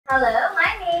Hello,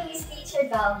 my name is Teacher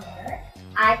GALNER.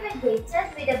 I graduated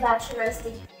with a bachelor's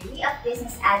degree of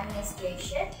business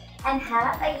administration and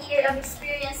have a year of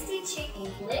experience teaching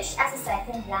English as a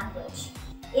second language.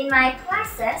 In my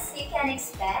classes, you can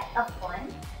expect a fun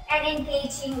and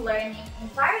engaging learning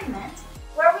environment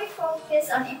where we focus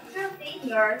on improving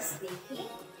your speaking,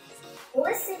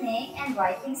 listening, and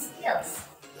writing skills.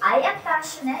 I am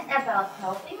passionate about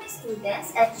helping my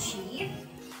students achieve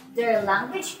their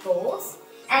language goals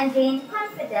and gain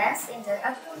confidence in their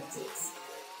abilities.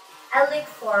 I look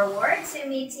forward to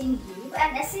meeting you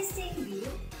and assisting you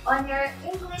on your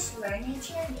English learning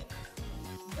journey.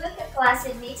 Book a class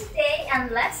with me today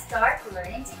and let's start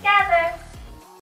learning together!